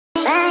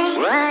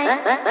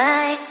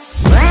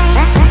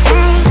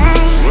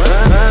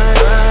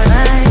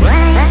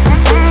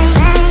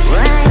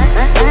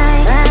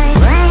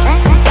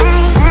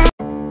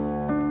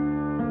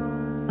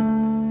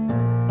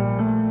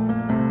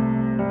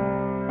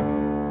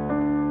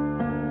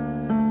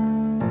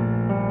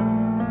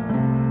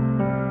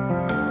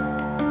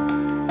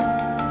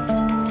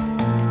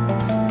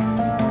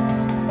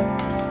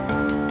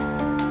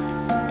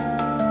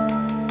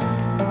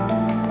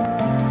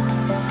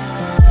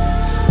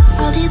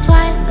These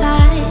white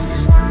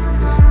lies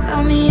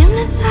got me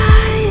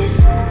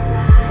hypnotized.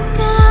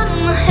 Get out of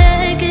my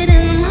head, get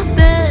into my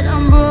bed,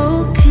 I'm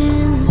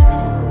broken.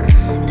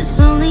 It's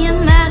only a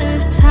matter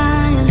of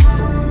time,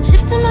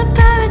 shifting my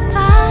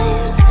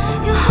paradigms.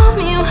 You hold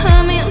me, you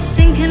hurt me, I'm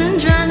sinking and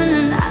drowning,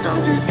 and I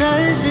don't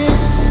deserve it.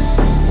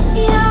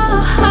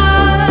 Your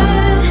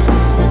heart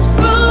is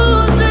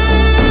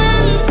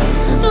frozen,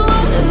 the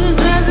water is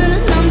rising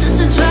and I'm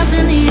just a drop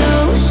in the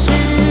ocean.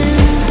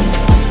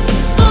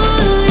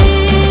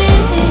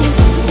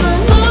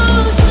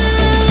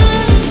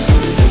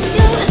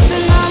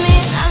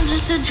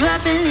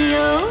 Drop in the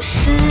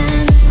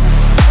ocean.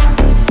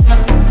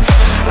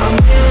 I'm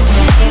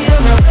guilty of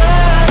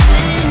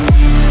loving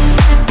you.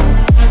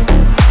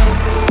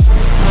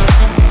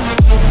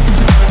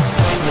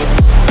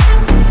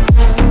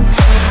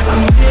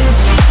 I'm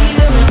guilty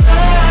of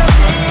loving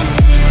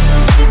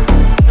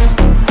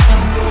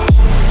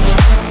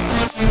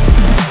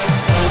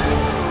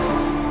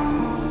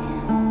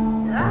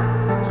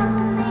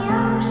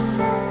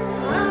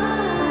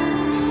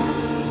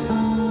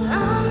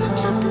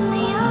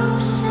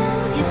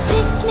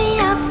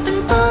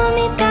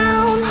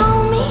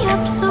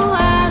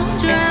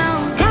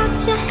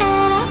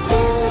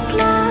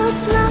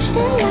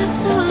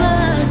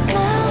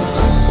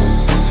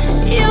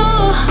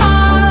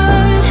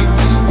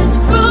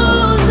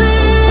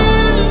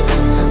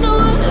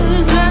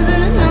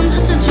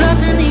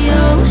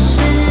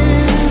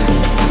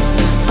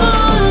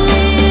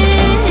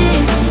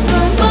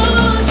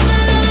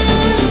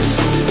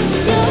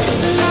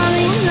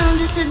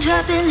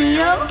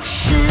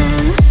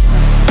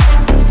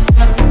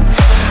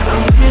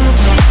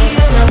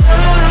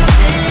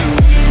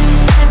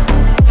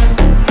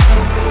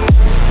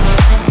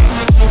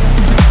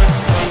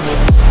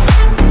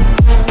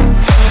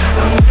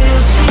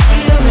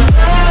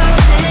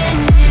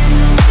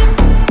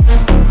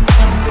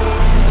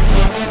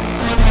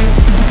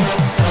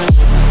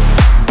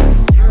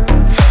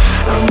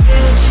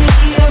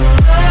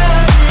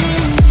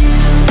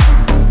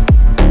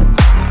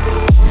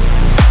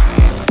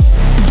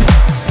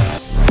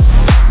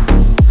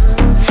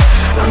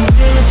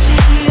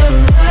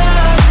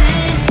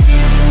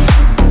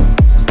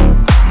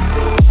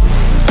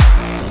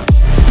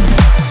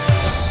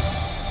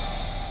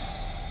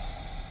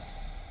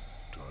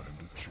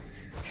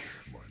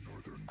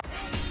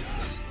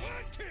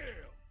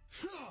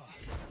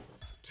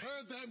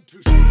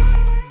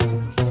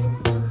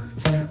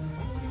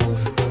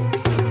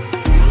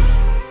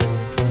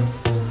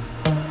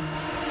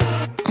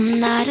I'm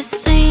not a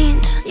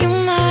saint, you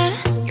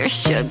mad? Your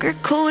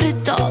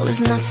sugar-coated doll is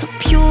not so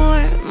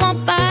pure, my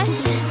bad.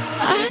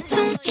 I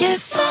don't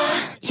give a.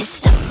 You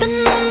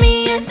stepping on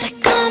me and they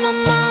call my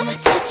mama,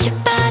 touch you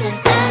better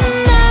than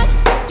that.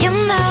 You're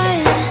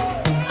mad,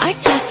 I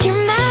guess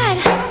you're mad.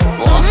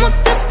 Wore my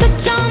best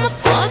pajama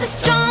for this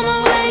drama.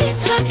 Why you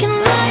talking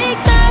like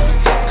that,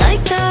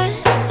 like that,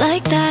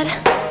 like that?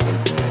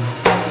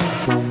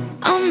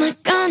 I'm not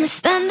gonna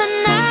spend the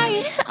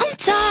night, I'm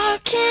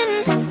talking.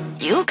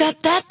 You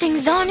got bad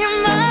things on your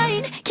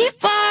mind,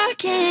 keep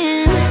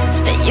walking.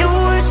 Spit your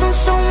words on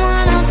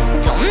someone else,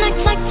 don't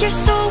act like you're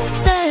so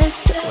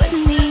obsessed with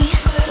me,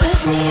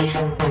 with me.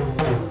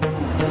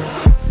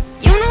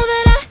 You know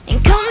that I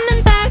ain't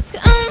coming back,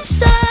 I'm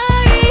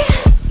sorry.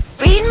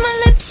 Read my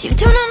lips, you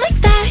do not like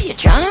that, you're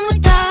drowning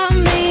without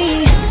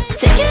me.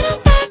 Take it all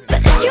back, but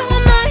if you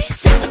want my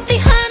sympathy,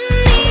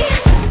 honey,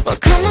 well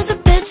come as a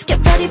bitch, get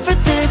ready for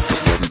this.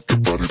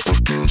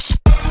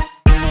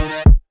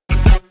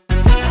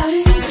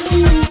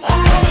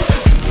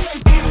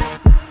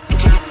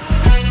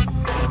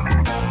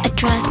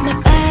 Tries my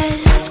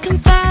best,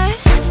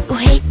 confess. You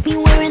hate me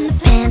wearing the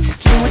pants.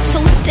 If you weren't so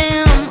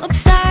damn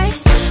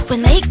obsessed with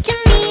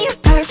making me your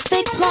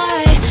perfect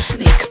lie.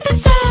 Makeup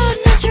is out,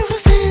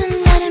 naturals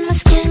in, letting my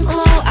skin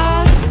glow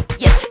out.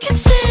 You're taking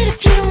shit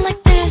if you don't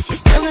like this. You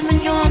still live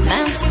in your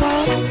man's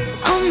world.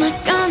 I'm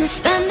not gonna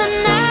spend the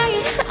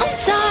night, I'm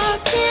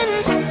talking.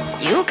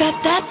 You got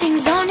bad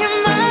things on your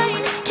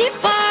mind, keep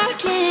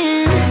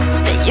walking.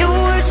 Spit your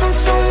words on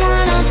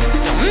someone else,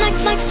 don't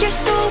act like you're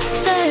so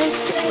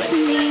obsessed with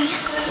me,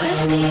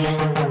 with me.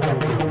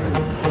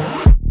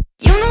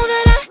 You know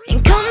that I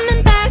ain't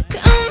coming back,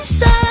 I'm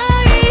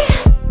sorry.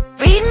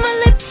 Read my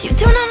lips, you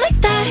do not like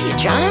that, you're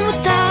drowning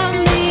without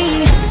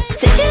me.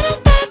 Take it all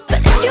back, but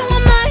if you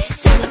want my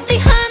sympathy,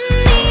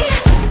 honey,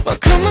 well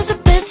come as a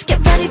bitch, get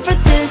ready for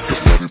this.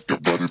 Get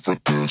ready for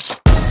this.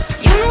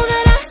 You know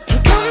that I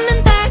ain't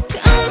coming back,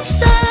 I'm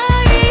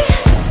sorry.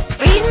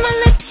 Read my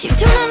lips, you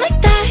do not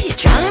like that, you're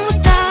drowning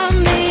without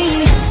me.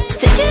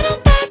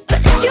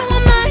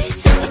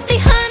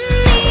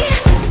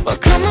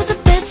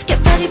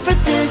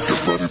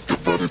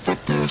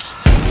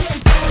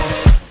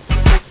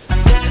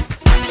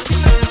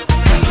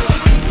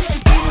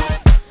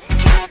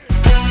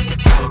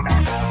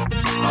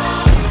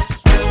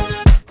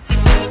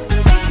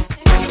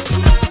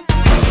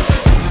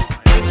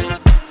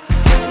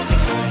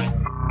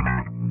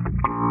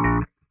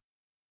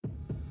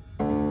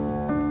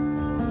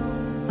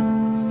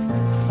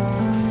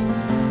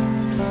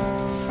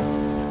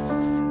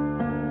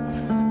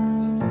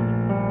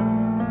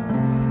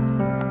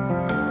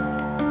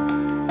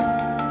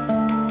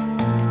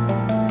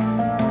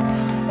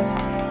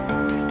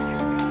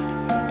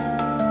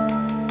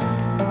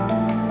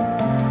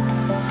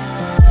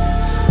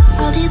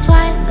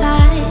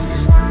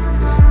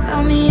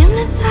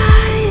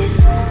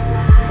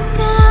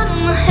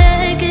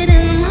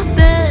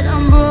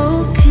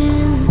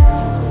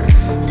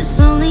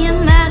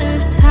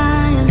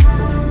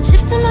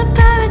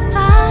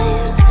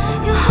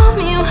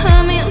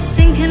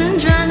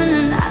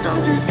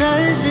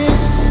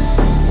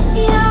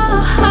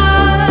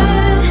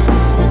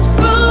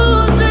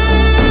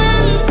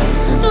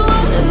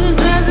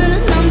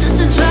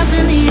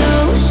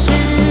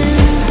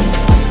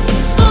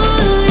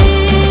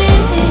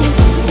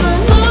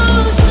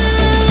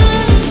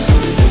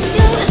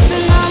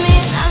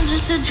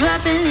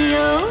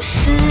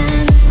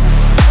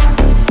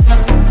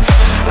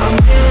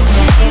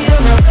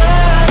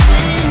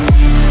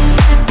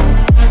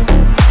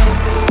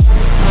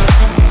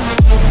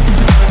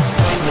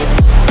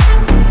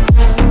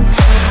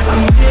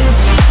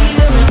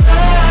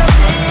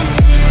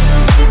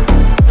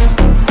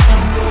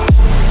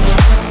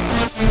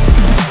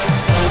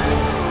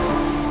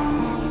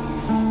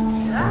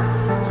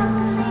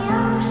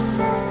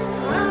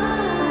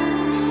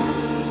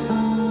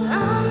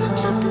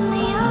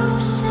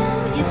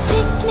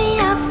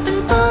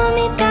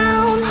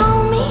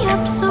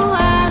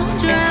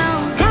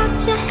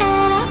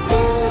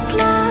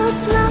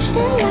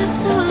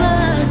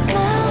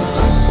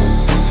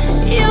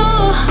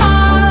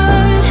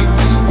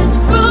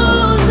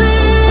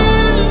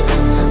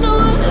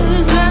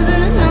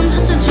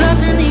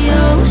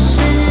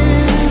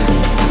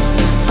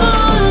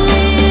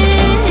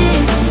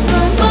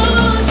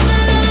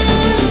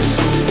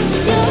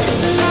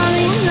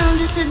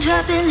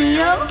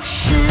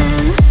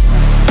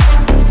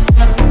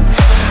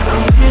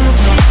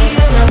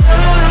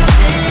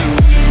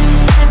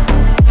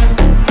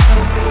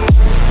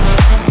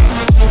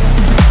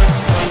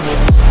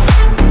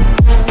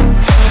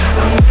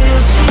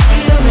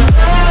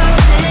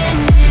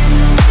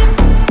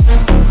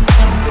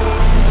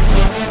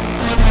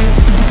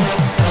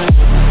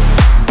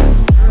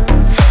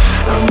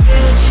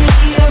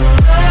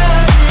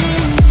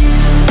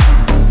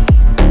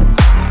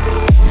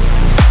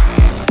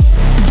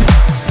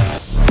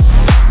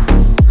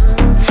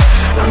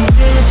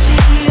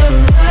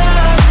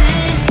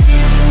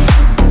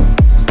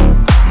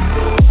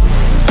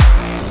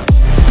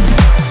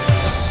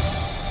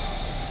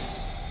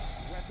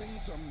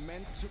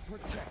 to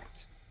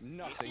protect,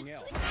 nothing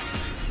else.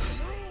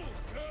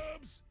 Rules,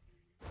 Cubs!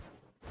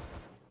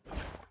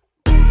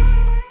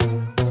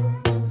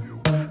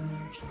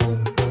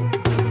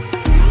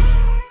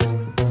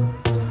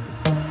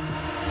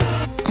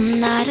 I'm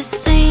not a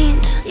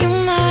saint, you're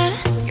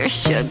mad. Your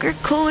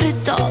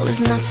sugar-coated doll is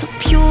not so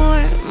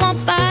pure, my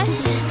bad.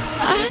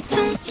 I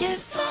don't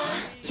give